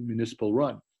 That's municipal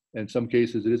run. And in some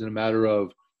cases, it isn't a matter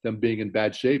of them being in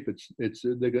bad shape. There's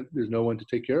no one to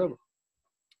take care of them.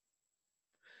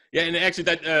 Yeah, and actually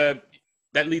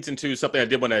that leads into something I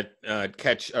did want to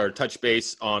catch or touch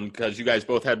base on, because you guys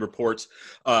both had reports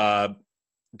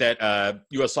that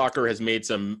U.S. Soccer has made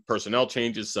some personnel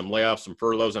changes, some layoffs, some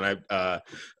furloughs, and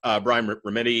Brian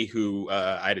Remedi, who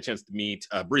I had a chance to meet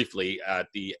briefly at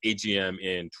the AGM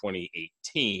in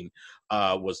 2018,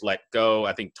 was let go.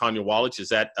 I think Tanya Walich, is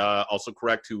that also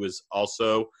correct, who was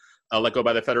also let go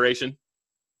by the Federation?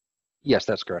 Yes,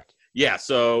 that's correct. Yeah,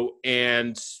 so,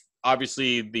 and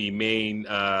obviously the main,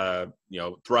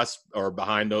 thrust or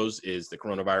behind those is the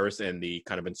coronavirus and the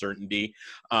kind of uncertainty.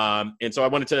 And so I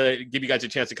wanted to give you guys a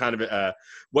chance to kind of,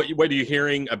 what are you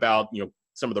hearing about,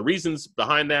 some of the reasons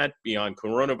behind that beyond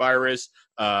coronavirus,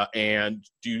 and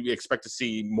do you expect to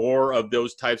see more of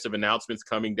those types of announcements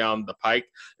coming down the pike,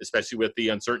 especially with the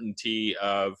uncertainty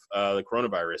of the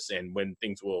coronavirus and when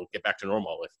things will get back to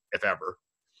normal, if ever?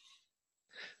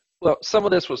 Well, some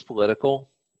of this was political.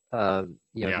 Yeah.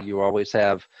 You always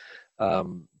have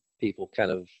people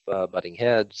kind of butting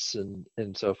heads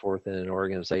and so forth in an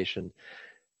organization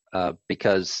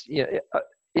because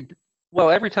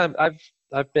every time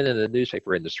I've been in the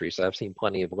newspaper industry, so I've seen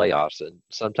plenty of layoffs, and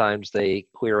sometimes they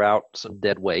clear out some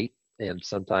dead weight, and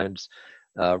sometimes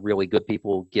really good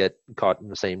people get caught in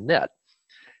the same net,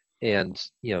 and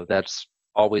that's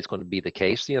always going to be the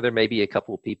case. There may be a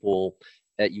couple of people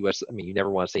at US. I mean, you never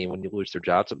want to see anyone lose their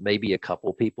jobs, but maybe a couple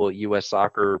of people at US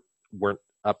Soccer weren't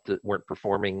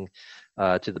performing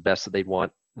to the best that they'd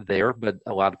want there, but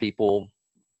a lot of people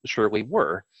surely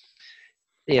were.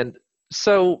 And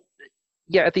so,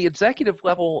 at the executive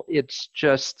level, it's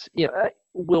just,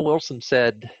 Will Wilson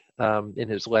said in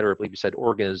his letter, I believe he said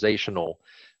organizational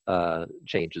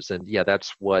changes. And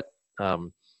that's what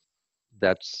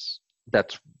I'd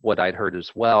heard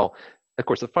as well. Of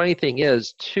course, the funny thing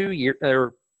is 2 years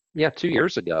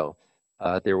ago,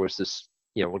 there was this,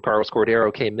 when Carlos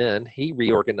Cordero came in, he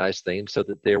reorganized things so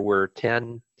that there were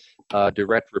 10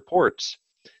 direct reports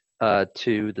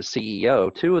to the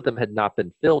CEO. 2 of them had not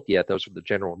been filled yet. Those were the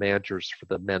general managers for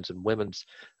the men's and women's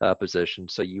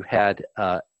positions. So you had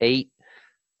 8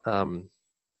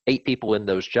 people in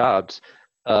those jobs.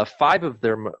 5 of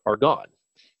them are gone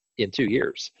in 2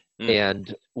 years.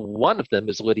 And one of them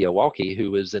is Lydia Walke,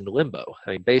 who is in limbo.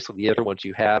 I mean, basically, the other ones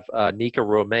you have Nika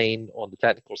Romaine on the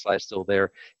technical side still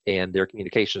there, and their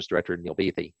communications director, Neil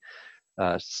Beathy.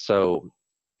 So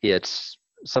it's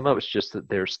some of it's just that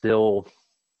there's still,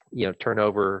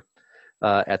 turnover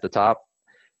at the top,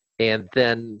 and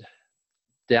then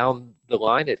down the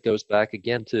line, it goes back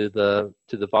again to the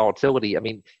volatility. I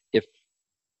mean,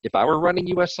 if I were running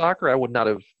U.S. Soccer, I would not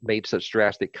have made such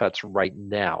drastic cuts right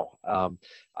now.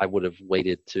 I would have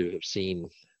waited to have seen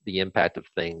the impact of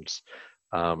things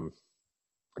down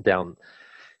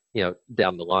the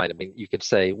line. I mean, you could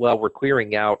say, well, we're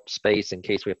clearing out space in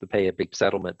case we have to pay a big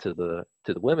settlement to the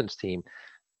women's team.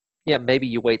 Yeah, maybe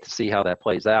you wait to see how that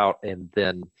plays out, and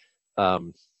then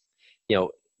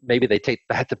maybe they take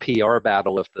back the PR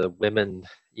battle if the women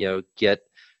were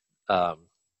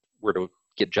to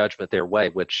get judgment their way,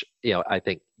 which I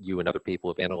think you and other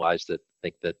people have analyzed it,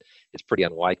 think that it's pretty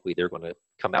unlikely they're going to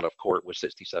come out of court with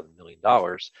 $67 million.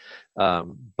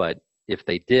 But if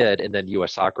they did, and then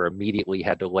U.S. Soccer immediately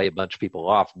had to lay a bunch of people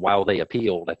off while they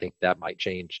appealed, I think that might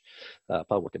change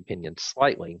public opinion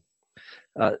slightly.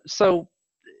 I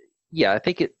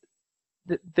think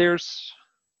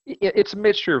it's a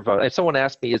mixture of both. And someone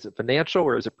asked me, is it financial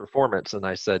or is it performance? And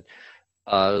I said,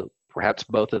 perhaps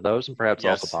both of those, and perhaps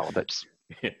also politics.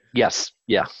 Yes.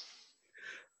 Yeah.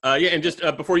 And just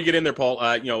before you get in there,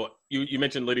 Paul, you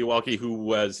mentioned Lydia Walke, who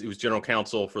was general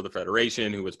counsel for the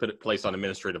Federation, who was placed on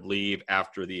administrative leave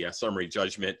after the summary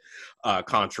judgment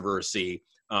controversy.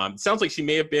 Sounds like she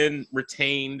may have been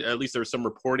retained. At least there's some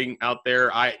reporting out there.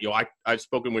 I've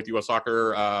spoken with U.S.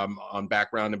 Soccer on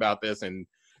background about this, and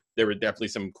there were definitely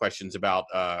some questions about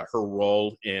her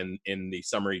role in the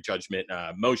summary judgment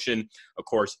motion. Of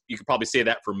course, you could probably say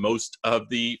that for most of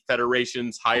the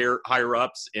federation's higher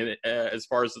ups in as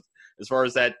far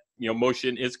as that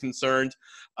motion is concerned.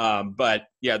 But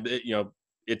yeah,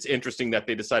 it's interesting that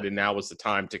they decided now was the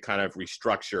time to kind of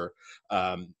restructure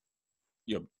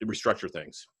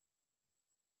things.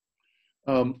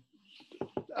 I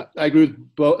agree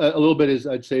with both a little bit.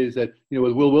 I'd say is that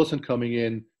with Will Wilson coming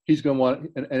in, he's going to want,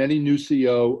 and any new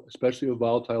CEO, especially a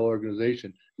volatile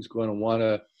organization, is going to want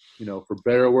to, for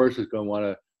better or worse, is going to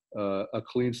want a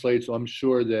clean slate. So I'm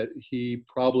sure that he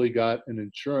probably got an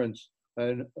insurance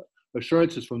and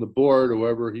assurances from the board or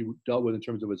whoever he dealt with in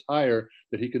terms of his hire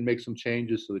that he could make some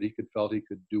changes so that he felt he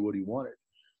could do what he wanted.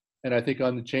 And I think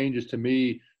on the changes, to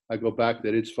me, I go back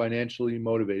that it's financially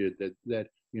motivated. That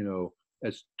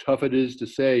as tough it is to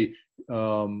say.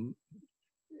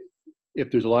 If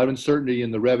there's a lot of uncertainty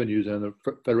in the revenues and on the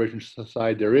federation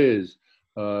side, there is,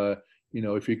 if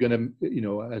you're going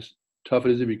to, as tough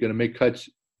it is, if you're going to make cuts,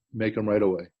 make them right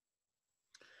away.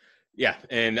 Yeah.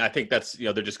 And I think that's,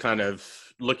 they're just kind of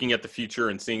looking at the future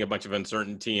and seeing a bunch of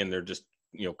uncertainty, and they're just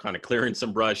kind of clearing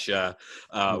some brush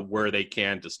where they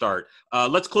can to start.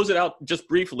 Let's close it out just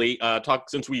briefly.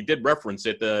 Since we did reference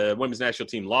it, the women's national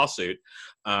team lawsuit.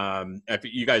 If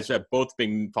you guys have both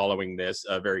been following this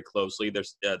very closely.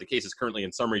 There's the case is currently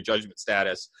in summary judgment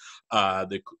status.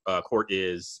 The court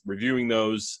is reviewing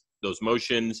those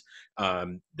motions.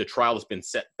 The trial has been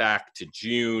set back to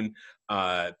June.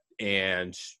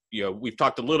 And we've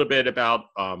talked a little bit about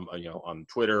on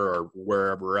Twitter or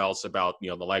wherever else about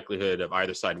the likelihood of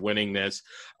either side winning this.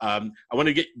 I want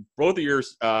to get both of your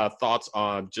thoughts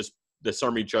on just the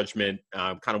summary judgment,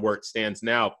 kind of where it stands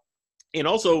now, and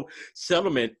also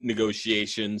settlement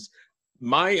negotiations.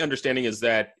 My understanding is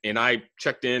that, and I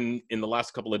checked in the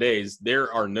last couple of days,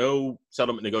 there are no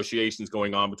settlement negotiations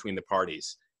going on between the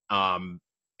parties.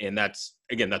 And that's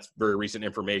very recent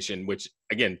information, which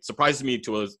again surprises me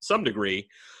to some degree.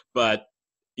 But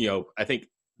I think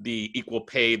the equal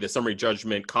pay, the summary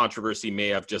judgment controversy may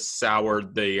have just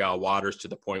soured the waters to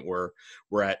the point where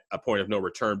we're at a point of no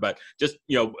return. But just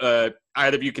either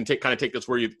of you can take this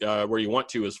where you want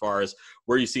to, as far as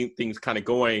where you see things kind of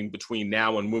going between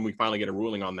now and when we finally get a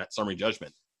ruling on that summary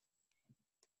judgment.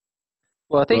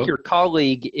 Well, I think your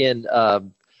colleague in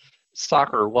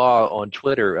soccer law on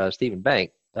Twitter, Stephen Bank,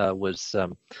 was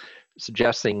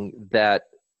suggesting that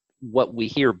what we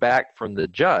hear back from the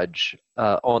judge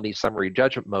on these summary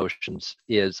judgment motions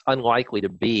is unlikely to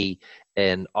be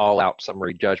an all-out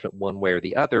summary judgment one way or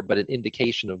the other, but an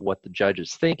indication of what the judge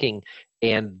is thinking,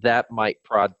 and that might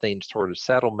prod things toward a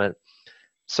settlement.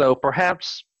 So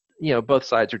perhaps both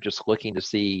sides are just looking to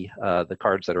see the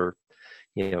cards that are,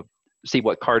 see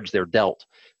what cards they're dealt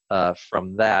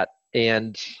from that,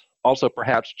 and also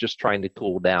perhaps just trying to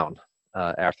cool down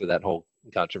after that whole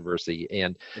controversy.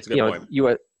 And that's a good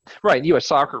point. U.S.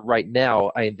 Soccer right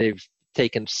now, they've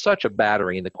taken such a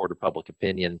battering in the court of public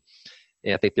opinion,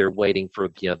 and I think they're waiting for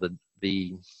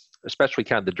the especially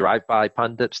kind of the drive-by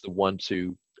pundits, the ones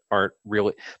who aren't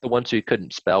really the ones who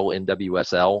couldn't spell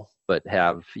NWSL but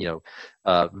have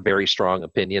very strong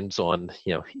opinions on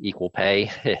equal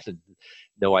pay and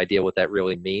no idea what that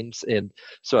really means. And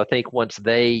so I think once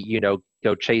they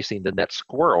go chasing the next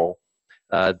squirrel,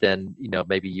 then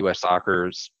maybe U.S.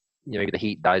 Soccer's maybe the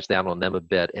heat dies down on them a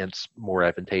bit, and it's more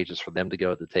advantageous for them to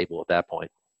go to the table at that point.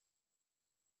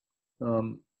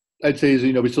 I'd say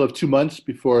we still have 2 months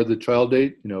before the trial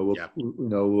date.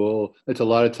 It's a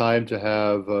lot of time to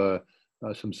have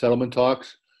some settlement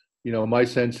talks. My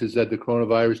sense is that the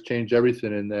coronavirus changed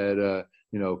everything, and that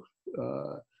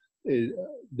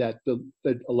that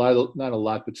a lot of, not a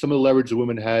lot, but some of the leverage the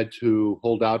women had to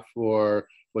hold out for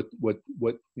what would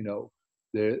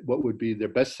be their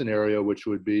best scenario, which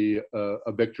would be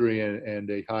a victory and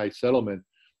a high settlement,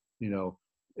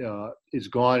 is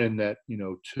gone. In that,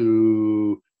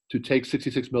 to take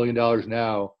 $66 million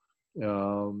now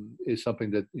is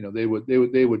something that they would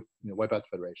wipe out the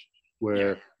federation.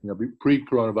 Where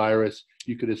pre-coronavirus,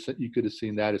 you could have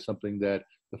seen that as something that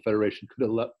the federation could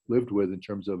have lived with in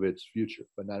terms of its future,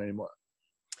 but not anymore.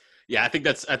 Yeah, I think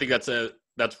that's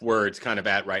where it's kind of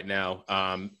at right now,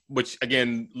 which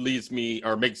again makes me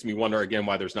wonder again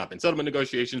why there's not been settlement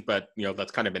negotiations. But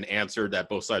that's kind of been answered, that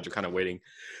both sides are kind of waiting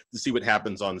to see what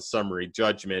happens on the summary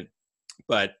judgment.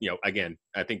 But again,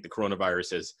 I think the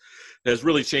coronavirus has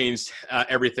really changed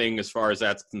everything as far as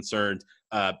that's concerned.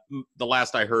 The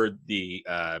last I heard, the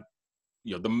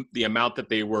amount that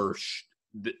they were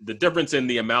the difference in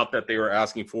the amount that they were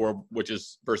asking for, which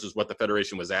is versus what the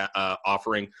federation was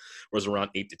offering, was around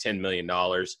 $8 to $10 million.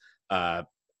 I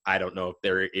don't know if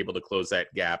they're able to close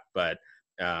that gap, but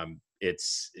I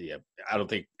don't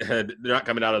think they're not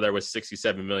coming out of there with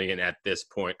 $67 million at this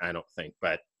point. I don't think,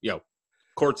 but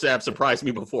courts have surprised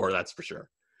me before, that's for sure.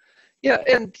 Yeah,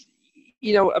 and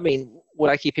what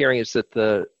I keep hearing is that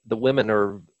the women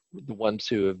are the ones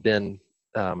who have been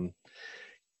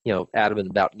adamant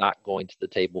about not going to the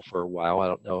table for a while. I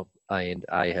don't know. I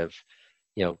have,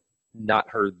 not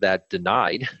heard that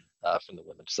denied from the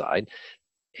women's side.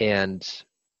 And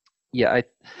yeah,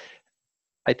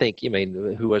 I think,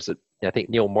 who was it? I think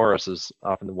Neil Morris is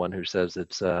often the one who says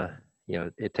it's,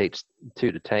 it takes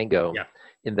two to tango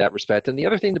in that respect. And the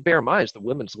other thing to bear in mind is the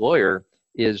women's lawyer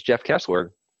is Jeff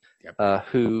Kessler,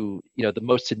 who, the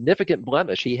most significant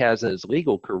blemish he has in his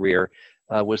legal career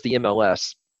was the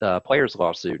MLS players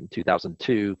lawsuit in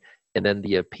 2002, and then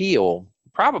the appeal,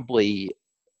 probably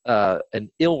an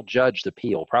ill-judged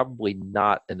appeal, probably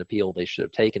not an appeal they should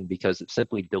have taken, because it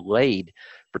simply delayed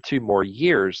for 2 more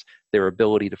years their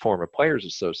ability to form a players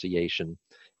association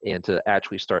and to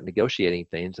actually start negotiating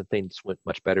things, and things went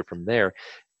much better from there.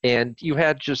 And you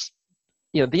had just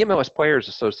the MLS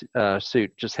Players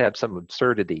suit just had some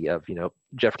absurdity of,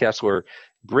 Jeff Kessler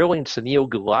grilling Sunil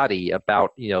Gulati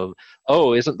about,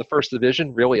 isn't the first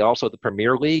division really also the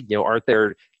Premier League? Aren't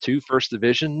there two first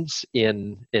divisions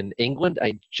in England?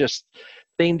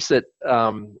 Things that,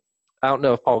 I don't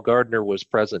know if Paul Gardner was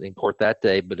present in court that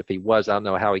day, but if he was, I don't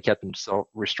know how he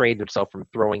restrained himself from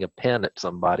throwing a pen at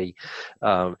somebody,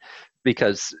 and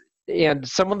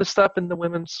some of the stuff in the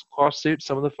women's lawsuit,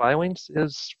 some of the filings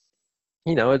is,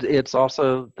 it's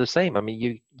also the same. I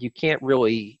mean, you can't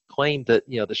really claim that,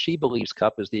 the She Believes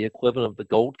Cup is the equivalent of the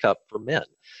Gold Cup for men.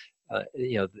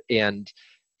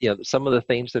 Some of the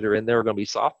things that are in there are going to be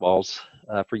softballs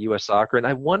for U.S. soccer. And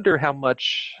I wonder how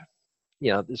much,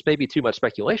 this may be too much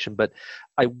speculation, but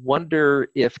I wonder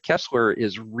if Kessler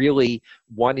is really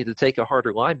wanting to take a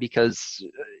harder line because,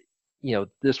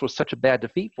 this was such a bad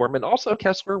defeat for him. And also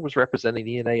Kessler was representing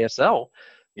the NASL,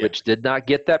 which did not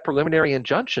get that preliminary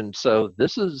injunction. So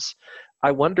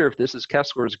I wonder if this is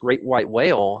Kessler's great white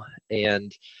whale.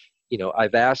 And,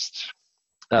 I've asked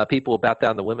people about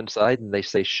that on the women's side, and they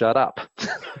say, shut up.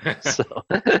 So,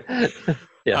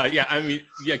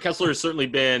 Kessler has certainly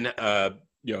been,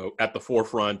 at the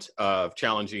forefront of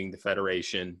challenging the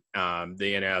federation. The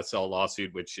NASL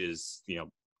lawsuit, which is,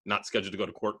 not scheduled to go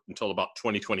to court until about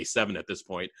 2027 at this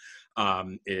point,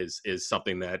 is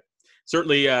something that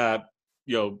certainly,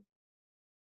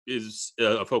 is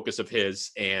a focus of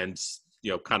his, and,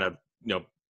 kind of, not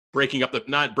breaking up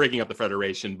the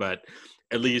federation, but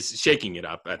at least shaking it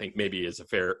up, I think maybe is a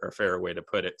fair way to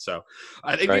put it. So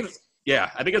I think, right.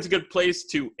 I think it's a good place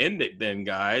to end it then,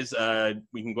 guys.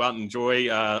 We can go out and enjoy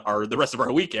the rest of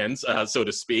our weekends, so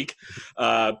to speak.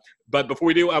 But before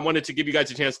we do, I wanted to give you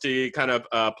guys a chance to kind of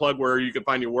plug where you can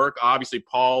find your work. Obviously,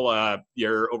 Paul,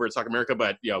 you're over at Soccer America,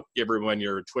 but give everyone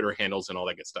your Twitter handles and all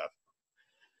that good stuff.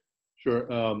 Sure.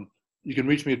 You can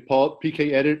reach me at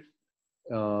PK Edit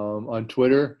on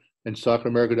Twitter and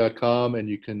socceramerica.com, and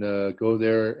you can go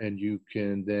there and you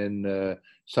can then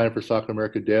sign up for Soccer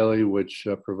America Daily, which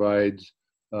provides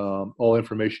all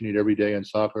information you need every day on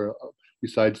soccer,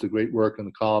 besides the great work and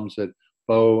the columns that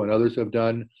Bo and others have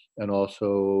done, and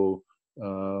also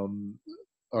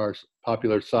our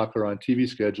popular Soccer on TV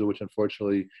schedule, which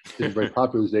unfortunately isn't very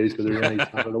popular these days because there's only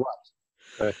soccer to watch.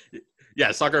 Right. Yeah,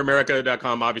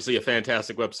 socceramerica.com, obviously a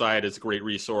fantastic website. It's a great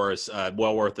resource,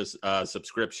 well worth a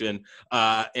subscription.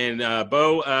 And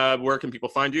Bo, where can people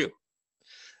find you?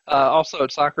 Also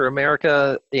at Soccer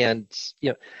America, and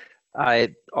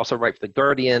I also write for The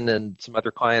Guardian and some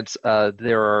other clients.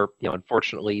 There are,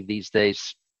 unfortunately these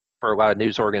days, for a lot of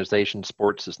news organizations,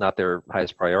 sports is not their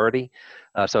highest priority.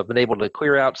 So I've been able to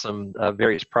clear out some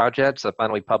various projects. I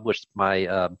finally published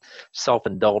my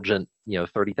self-indulgent,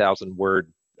 30,000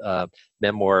 word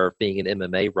memoir of being an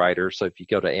MMA writer. So if you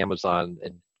go to Amazon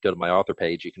and go to my author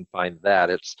page, you can find that.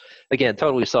 It's, again,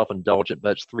 totally self-indulgent,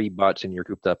 but it's $3 and you're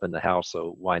cooped up in the house,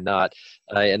 so why not?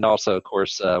 And also, of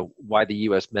course, Why the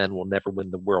U.S. Men Will Never Win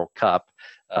the World Cup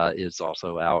is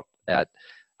also out at,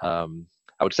 I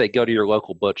would say go to your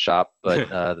local book shop, but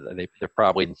they're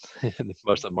probably,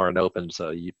 most of them aren't open,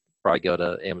 so you probably go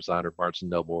to Amazon or Barnes &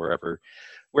 Noble,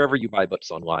 wherever you buy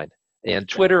books online. And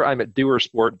Twitter, I'm at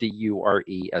Duresport,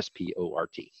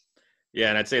 DURESPORT. Yeah,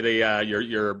 and I'd say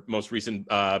your most recent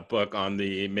book on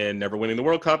the men never winning the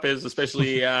World Cup is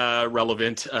especially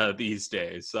relevant these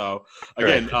days. So,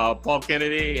 again, Paul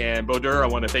Kennedy and Bo Durr, I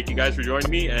want to thank you guys for joining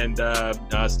me, and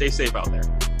stay safe out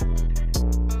there.